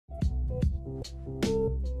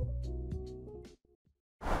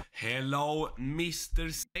Hello,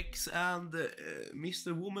 Mr. Sex and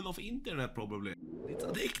Mr. Woman of Internet, probably. It's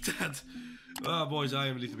addicted. Boys, I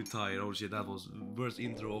am a little bit tired. Oh shit, that was worst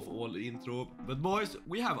intro of all intro. But boys,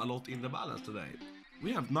 we have a lot in the balance today.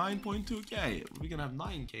 We have 9.2k. We're gonna have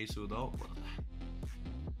 9k soon though.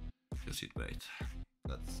 Just sit wait.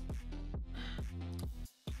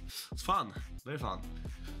 It's fun. Very fun.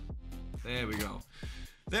 There we go.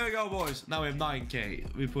 There we go, boys. Now we have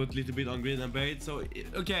 9k. We put a little bit on grid and bait. So,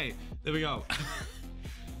 okay. There we go.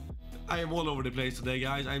 I am all over the place today,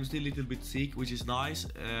 guys. I'm still a little bit sick, which is nice.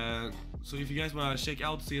 So if you guys want to check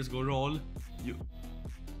out CSGOROLL,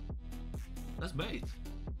 that's bait.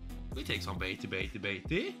 We take some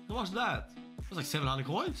baity. How much is that? That's like 700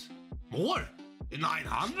 coins. More?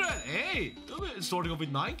 900? Hey! Starting off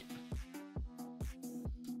with 9.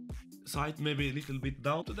 Site maybe a little bit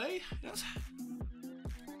down today. Yes.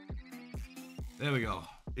 There we go.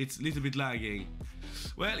 It's a little bit lagging.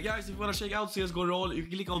 Well, guys, if you want to check out CSGOROLL, you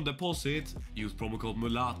can click on deposit. Use promo code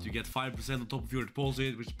MULAT. You get 5% on top of your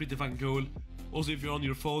deposit, which is pretty fucking cool. Also, if you're on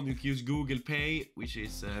your phone, you can use Google Pay, which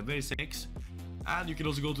is very sex. And you can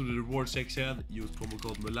also go to the reward section. Use promo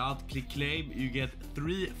code MULAT. Click claim. You get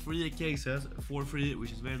 3 free cases for free,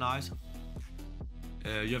 which is very nice.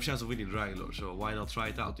 You have a chance of winning the Wrangler, so why not try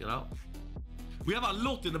it out, you know? We have a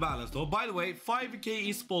lot in the balance though. By the way, 5k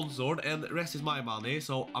is sponsored and the rest is my money.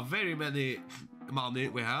 So a very many money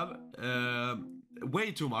we have.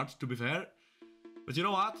 Way too much, to be fair. But you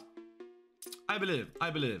know what? I believe.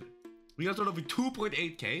 We're gonna start off with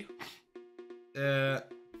 2.8k.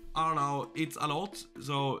 I don't know, it's a lot.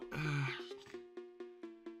 So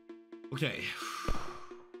okay.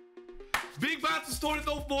 Big bat to start it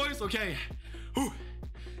off, boys. Okay. Whew.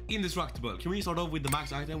 Indestructible. Can we start off with the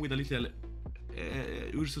max item with a little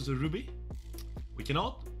Ursus Ruby? We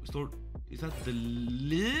cannot. Start. Is that the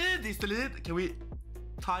lead? Is the lead? Can we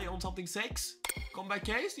tie on something sex? Comeback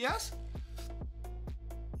case? Yes.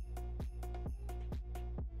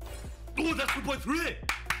 Oh, that's 2.3.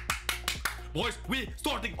 Boys, we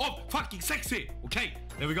starting off fucking sexy. Okay,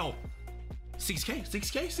 there we go.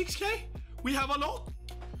 6k. We have a lot.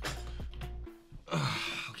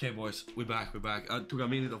 Okay, boys, we're back. I took a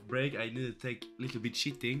minute of break. I needed to take a little bit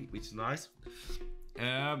shitting, which is nice.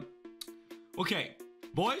 Okay,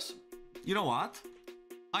 boys, you know what?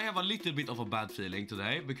 I have a little bit of a bad feeling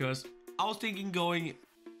today because I was thinking going,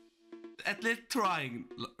 at least trying,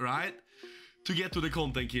 right, to get to the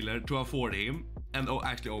content killer to afford him and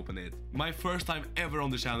actually open it. My first time ever on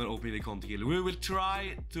the channel opening the content killer. We will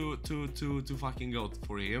try to fucking go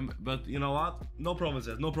for him, but you know what? No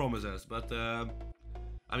promises. But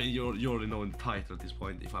I mean, you already know in the title at this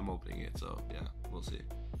point if I'm opening it, so yeah, we'll see.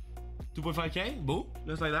 2.5k, boom,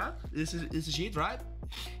 just like that. This is a shit, right?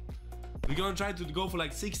 We're gonna try to go for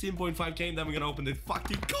like 16.5k and then we're gonna open the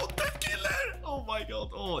fucking content killer! Oh my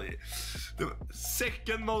god, oh, the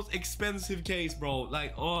second most expensive case, bro.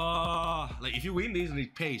 Like, oh, like if you win this and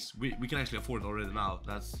it pays, we can actually afford it already now.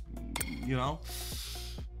 That's, you know.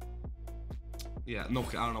 Yeah, no,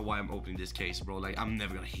 I don't know why I'm opening this case, bro. Like, I'm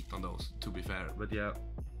never gonna hit on those, to be fair, but yeah.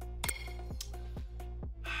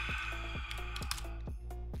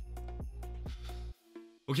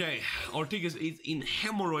 Okay, our ticket is in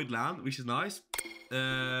hemorrhoid land, which is nice.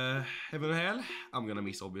 Heaven and Hell, I'm gonna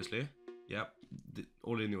miss, obviously. Yep,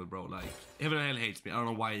 already knew it, bro. Like, Heaven and Hell hates me. I don't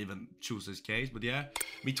know why I even choose this case, but yeah.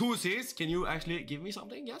 Mitosis, can you actually give me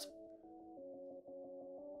something? Yes?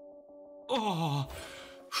 Oh!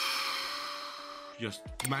 Just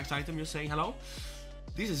max item, just saying hello.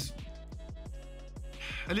 This is...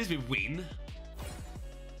 At least we win.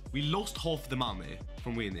 We lost half the money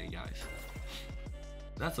from winning, guys.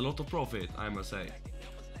 That's a lot of profit, I must say.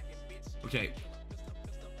 Okay.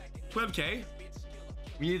 12k.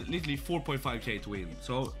 We need literally 4.5k to win.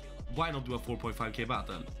 So, why not do a 4.5k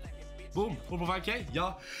battle? Boom. 4.5k.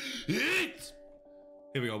 Yeah. Hit!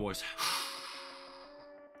 Here we go, boys.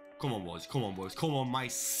 Come on, boys. Come on, my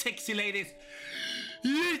sexy ladies.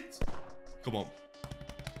 Hit! Come on.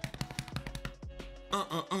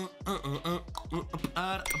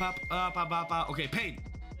 Okay, Pain.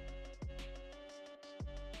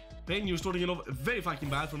 Pain, you're starting it off very fucking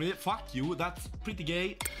bad for me. Fuck you, that's pretty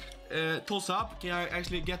gay. Toss up. Can I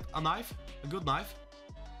actually get a knife? A good knife?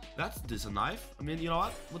 That's a decent knife. I mean, you know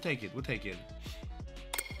what? We'll take it.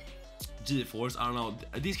 GeForce, I don't know.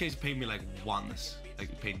 This case paid me like once. Like,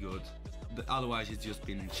 it paid good. Otherwise, it's just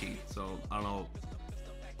been cheap. So, I don't know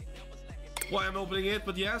why I'm opening it,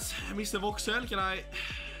 but yes, Mr. Voxel, can I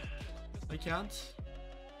can't.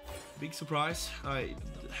 Big surprise.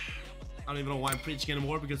 I don't even know why I'm preaching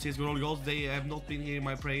anymore, because CSGOROLL goals, they have not been hearing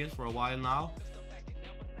my prayers for a while now.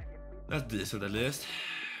 That's decent at least.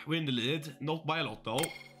 We're in the lead, not by a lot though.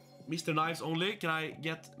 Mr. Knives only. Can I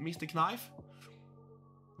get Mr. Knife?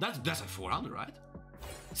 That's a 400, right?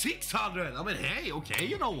 600! I mean, hey, okay,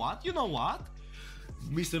 you know what? You know what?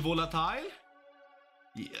 Mr. Volatile?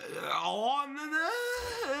 Yeah, oh,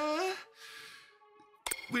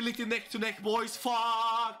 we're literally neck to neck, boys.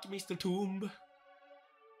 Fuck, Mr. Tomb.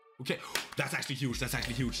 Okay, that's actually huge. That's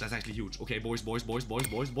actually huge. That's actually huge. Okay, boys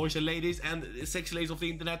and ladies and sexy ladies of the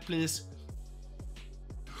internet, please.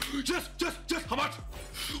 Just, how much?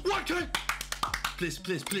 1K! Please,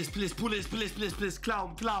 please,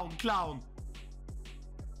 clown.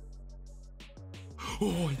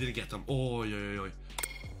 Oh, he didn't get them. Oh, yeah.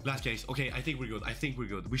 Last case. Okay, I think we're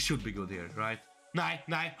good. We should be good here, right? Nine.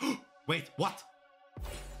 Wait, what?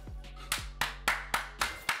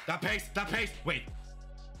 That pace. Wait.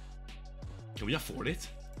 Can we afford it?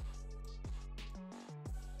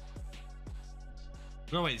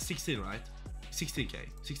 No, wait, 16, right? 16K,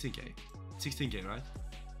 right?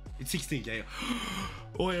 It's 16K.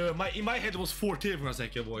 Oh yeah, in my head it was 14 for a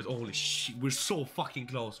second, boys. Holy shit, we're so fucking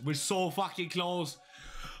close.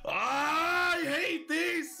 Ah, I hate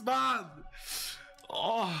this, man.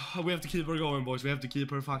 Oh, we have to keep her going, boys. We have to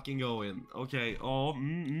keep her fucking going. Okay. Oh,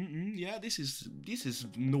 yeah, this is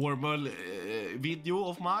normal video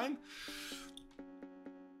of mine.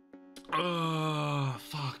 Oh,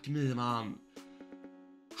 fuck me, man.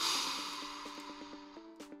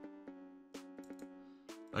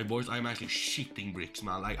 Like, boys, I'm actually shitting bricks,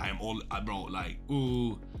 man. Like, I'm all, bro, like,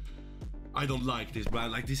 ooh, I don't like this, bro.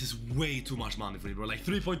 Like, this is way too much money for me, bro. Like,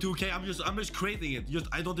 3.2K, I'm just creating it.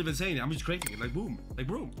 I don't even say it. I'm just creating it. Like, boom. Like,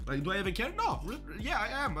 boom. Like, do I even care? No. Yeah, I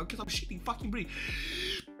am, because I'm shitting fucking brick.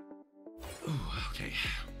 Ooh, okay.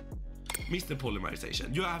 Mr.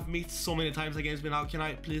 Polymerization. You have missed so many times against me now. Can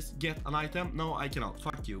I please get an item? No, I cannot.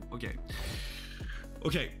 Fuck you. Okay.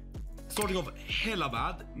 Okay. Starting off hella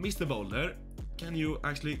bad. Mr. Boulder. Can you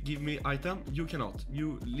actually give me item? You cannot.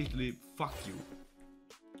 You literally, fuck you.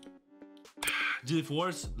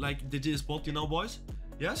 G-Force, like the G-Spot, you know, boys?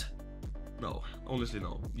 Yes? No, honestly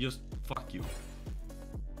no. Just fuck you.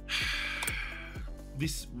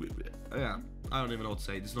 This, yeah, I don't even know what to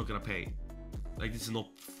say. This is not gonna pay. Like, this is not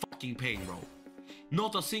fucking paying, bro.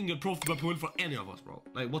 Not a single profitable pull for any of us, bro.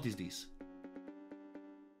 Like, what is this?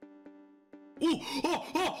 Oh!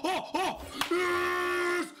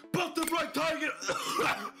 Yes! Butterfly tiger!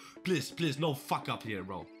 Please, no fuck up here,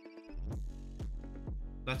 bro.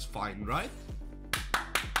 That's fine, right?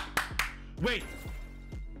 Wait!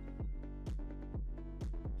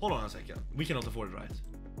 Hold on a second. We cannot afford it, right?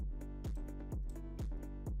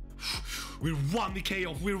 We're 1K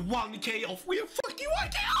off! We're fucking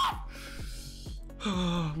 1K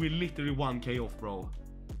off! We're literally 1K off, bro.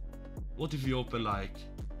 What if we open, like,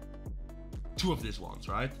 2 of these ones,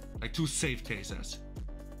 right? Like 2 safe cases,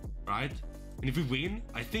 right? And if we win,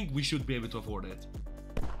 I think we should be able to afford it.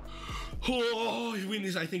 Oh, if we win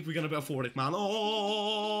this, I think we're gonna be afford it, man.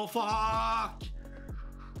 Oh, fuck!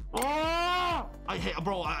 Oh! I hate,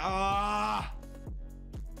 bro.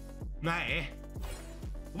 Nej.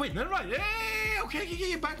 Wait, never mind. Hey,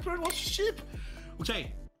 okay, backburn was cheap.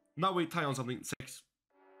 Okay, now we tie on something. 6.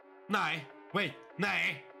 Nej. Wait,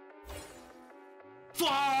 nej.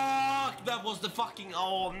 Fuck! That was the fucking...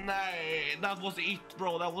 Oh, no. That was it,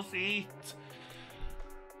 bro. That was it.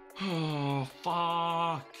 Oh,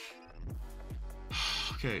 fuck.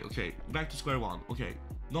 Okay. Back to square one. Okay.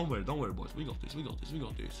 Don't worry, boys. We got this.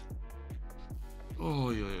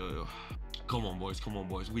 Oh, yeah. Come on, boys.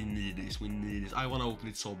 We need this. I want to open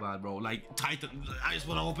it so bad, bro. Like, Titan. I just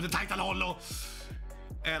want to open the Titan Hollow.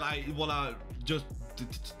 And I want to just...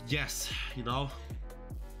 Yes, you know?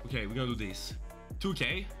 Okay, we're going to do this.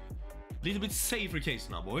 2K. Little bit safer case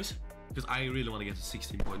now, boys. Because I really want to get to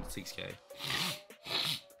 16.6K.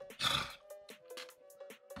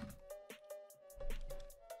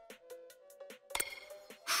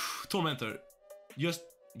 Tormentor. Just...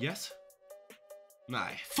 Yes? Nah.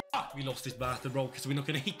 Fuck! We lost this battle, bro. Because we're not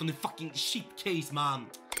gonna hit on the fucking shit case, man.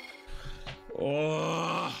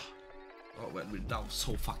 Oh, well, we're down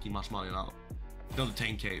so fucking much money now. Down to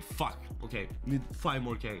 10K. Fuck. Okay. Need 5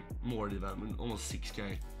 more K. More than almost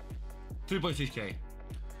 6K. 3.6K.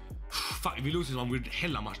 Fuck. If we lose this one, we're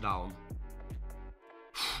hella much down.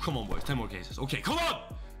 Come on, boys. 10 more cases. Okay, come on!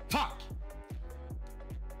 Fuck!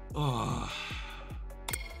 Oh.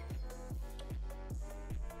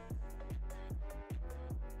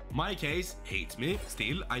 My case hates me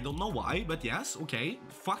still. I don't know why, but yes, okay.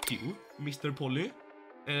 Fuck you, Mr. Polly.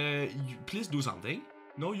 Please do something.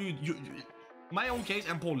 No, you My own case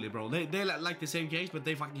and Polly, bro. They like the same case, but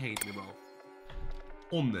they fucking hate me, bro.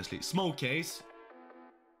 Honestly. Smoke case.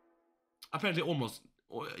 Apparently almost...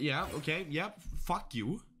 yeah, okay, yeah. Fuck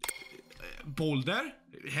you. Boulder.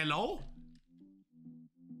 Hello?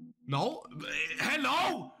 No?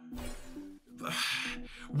 Hello?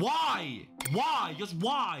 Why? Why? Just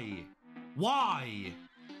why? Why?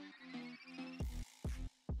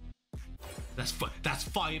 That's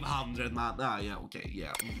 500, man. Ah, yeah, okay,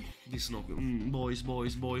 yeah. This is not good. Boys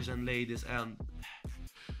and ladies and...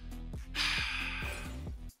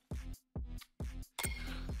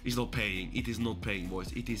 It's not paying. It is not paying,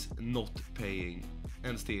 boys. It is not paying.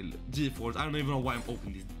 And still, GeForce. I don't even know why I'm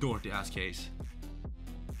opening this dirty ass case.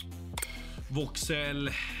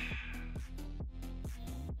 Voxel.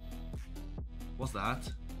 What's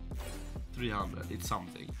that? 300. It's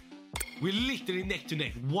something. We're literally neck to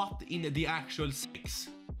neck. What in the actual six?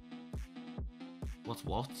 What's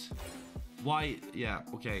what? Why? Yeah,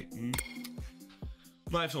 okay.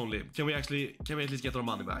 Knives only. Can we at least get our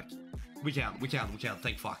money back? We can.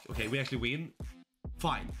 Thank fuck. Okay, we actually win.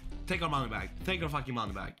 Fine. Take our money back. Take our fucking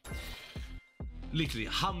money back. Literally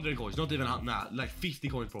 100 coins. Not even, nah, like 50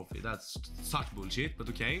 coins profit. That's such bullshit, but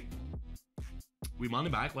okay. We money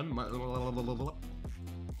back. You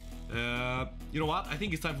know what? I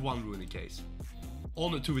think it's time for one ruining case.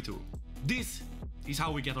 On a 2v2. This is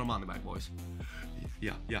how we get our money back, boys.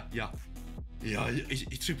 Yeah.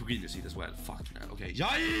 It's triple green seed as well. Fuck man. Okay.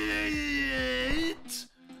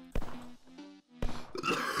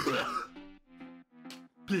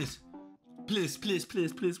 Please.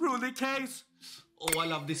 Ruin the case. Oh, I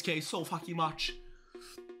love this case so fucking much.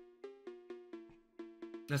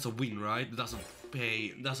 That's a win, right? Doesn't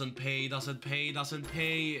pay.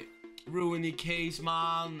 Ruin the case,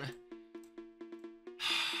 man.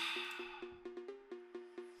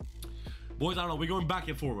 Boys, I don't know. We're going back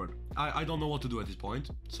and forward. I don't know what to do at this point.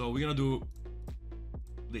 So we're gonna do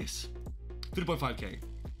this. 3.5k.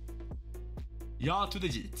 Ja to the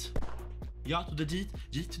jeet. Ja to the jeet.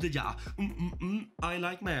 Jeet to the ja. I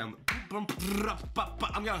like man. I'm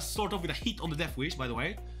gonna start off with a hit on the Death Wish, by the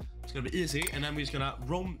way. It's gonna be easy. And then we're just gonna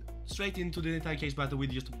roam straight into the entire case battle with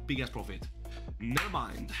just a big ass profit. Never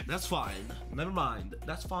mind. That's fine. Never mind.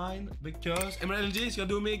 That's fine. Because Emerald LG is gonna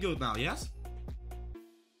do me good now, yes?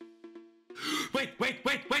 Wait!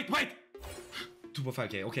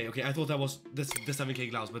 2.5k. Okay. I thought that was the 7k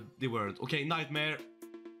gloves, but they weren't. Okay, Nightmare.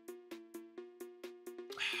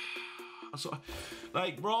 So,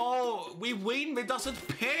 like, bro, we win, but it doesn't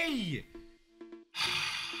pay.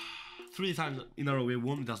 3 times in a row we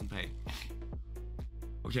won, it doesn't pay.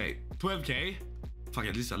 Okay, 12k. Fuck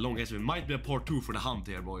it, this is a long estimate. Might be a part 2 for the hunt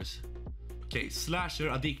here, boys. Okay, Slasher,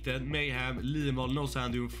 Addicted, Mayhem, Limal, No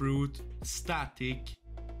Sand Dune, Fruit, Static,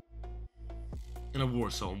 and a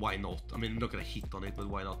Warzone. Why not? I mean, I'm not gonna hit on it, but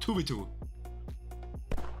why not? 2v2.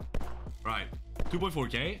 Right,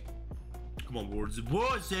 2.4k. Come on,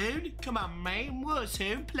 Warzone. Come on, man.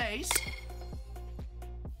 Warzone, please.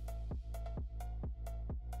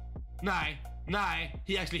 Nah.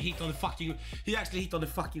 He actually hit on the fucking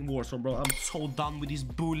Warzone, bro. I'm so done with this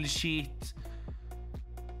bullshit.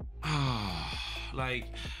 Like,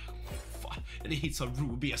 and he hits a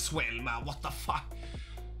Ruby as well, man. What the fuck?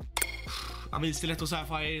 I mean, Stiletto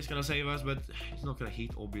Sapphire is gonna save us, but he's not gonna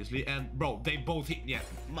hit, obviously. And bro, they both hit. Yeah,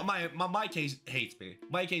 my case hates me.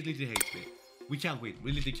 My case literally hates me. We can't win.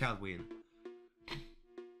 We literally can't win.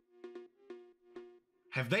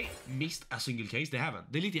 Have they missed a single case? They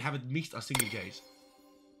haven't. They literally haven't missed a single case.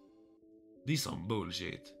 This is some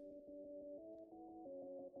bullshit.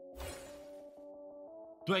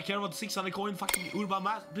 Do I care about 600 coin fucking Urban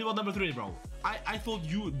Mass? People number 3, bro. I thought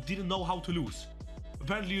you didn't know how to lose.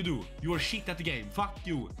 Apparently you do. You are shit at the game. Fuck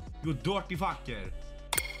you. You dirty fucker.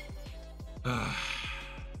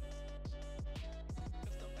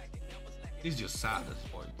 It's just sad at this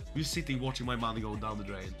point. We're sitting watching my money go down the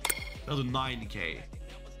drain. Another 9k.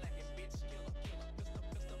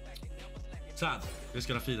 Sad. Just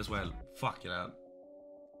gonna feed as well. Fuck it out.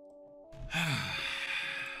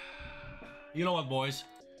 You know what, boys?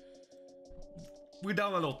 We're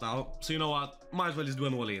down a lot now. So you know what? Might as well just do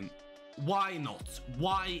an all-in. Why not?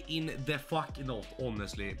 Why in the fuck not,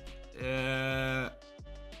 honestly?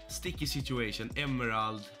 Sticky situation,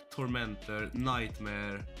 Emerald, Tormentor,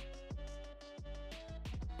 Nightmare.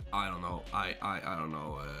 I don't know. I don't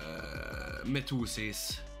know.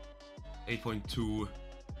 Metosis, 8.2,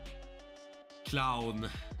 Clown,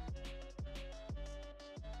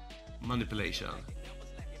 Manipulation.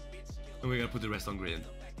 And we're gonna put the rest on green.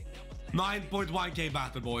 9.1k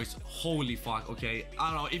battle, boys. Holy fuck. Okay,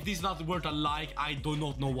 I don't know if this is not worth a like. I do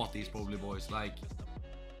not know what is, probably, boys. Like,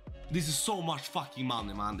 This is so much fucking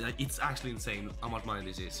money, man. Like, it's actually insane how much money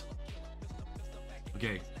this is.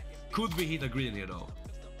 Okay, could we hit a green here though?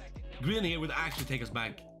 Green here would actually take us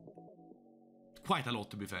back quite a lot,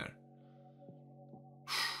 to be fair.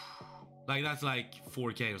 Like, that's like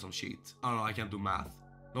 4k or some shit. I don't know, I can't do math.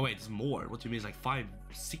 No, wait, it's more. What do you mean? It's like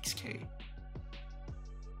 6k.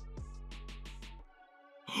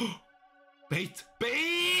 Bait!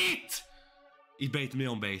 Bait! It baited me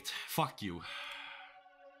on bait. Fuck you.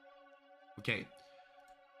 Okay.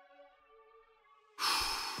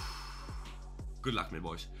 Good luck, me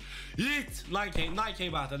boys. Yeet!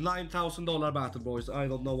 9k battle, $9,000 battle, boys. I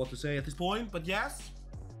don't know what to say at this point, but yes.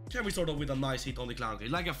 Can we start off with a nice hit on the clown cage?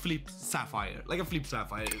 Like a flip sapphire. Like a flip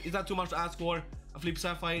sapphire. Is that too much to ask for? A flip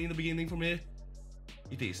sapphire in the beginning for me?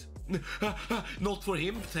 It is. Not for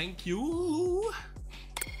him, thank you. Oh,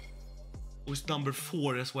 it's number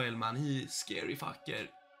 4 as well, man. He's scary fucker.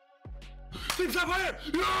 Flip sapphire!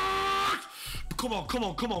 Yes! Come on, come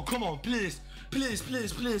on, come on, come on, please. Please,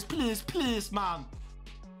 please, please, please, please, man.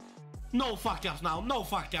 No fuck ups now, no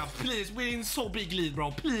fuck ups, please. We're in so big lead,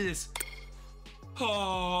 bro, please.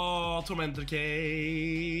 Oh, tormentor case.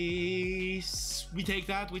 We take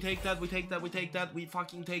that, we take that, we take that, we take that. We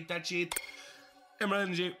fucking take that shit. Emerald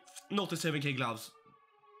energy, not the 7k gloves.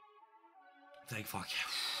 Thank fuck.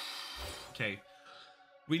 Okay.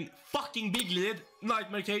 Win fucking big lead.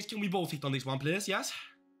 Nightmare case, can we both hit on this one, please? Yes?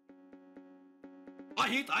 I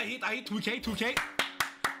hit, 2k.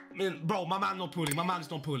 I mean, bro, my man not pulling, my man is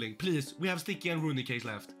not pulling. Please, we have sticky and runic case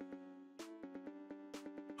left.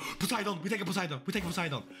 Poseidon, we take a Poseidon.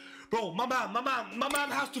 Bro, my man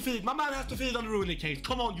has to feed. My man has to feed on the runic case.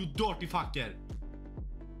 Come on, you dirty fucker.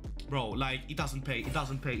 Bro, like, it doesn't pay. It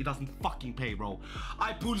doesn't fucking pay, bro.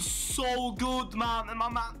 I pull so good, man, and my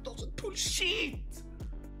man doesn't pull shit.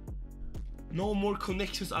 No more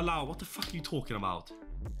connections allowed. What the fuck are you talking about?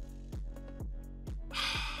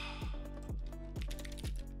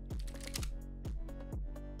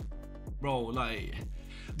 Bro, like,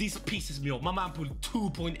 this pisses me off. My man pulled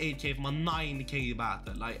 2.8k from a 9k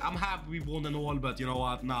battle. Like, I'm happy we won and all, but you know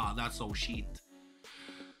what? Nah, that's so shit.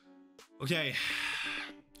 Okay.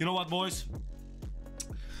 You know what, boys?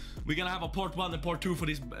 We're gonna have a part 1 and part 2 for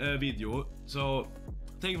this video. So,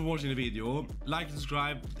 thank you for watching the video. Like and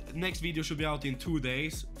subscribe. Next video should be out in 2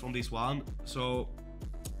 days from this one. So,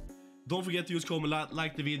 don't forget to use comment,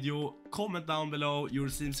 like the video, comment down below your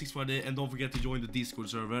Sim 6 Friday, and don't forget to join the Discord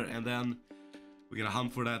server. And then we're gonna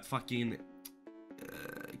hunt for that fucking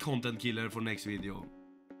content killer for next video.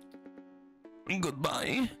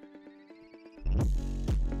 Goodbye.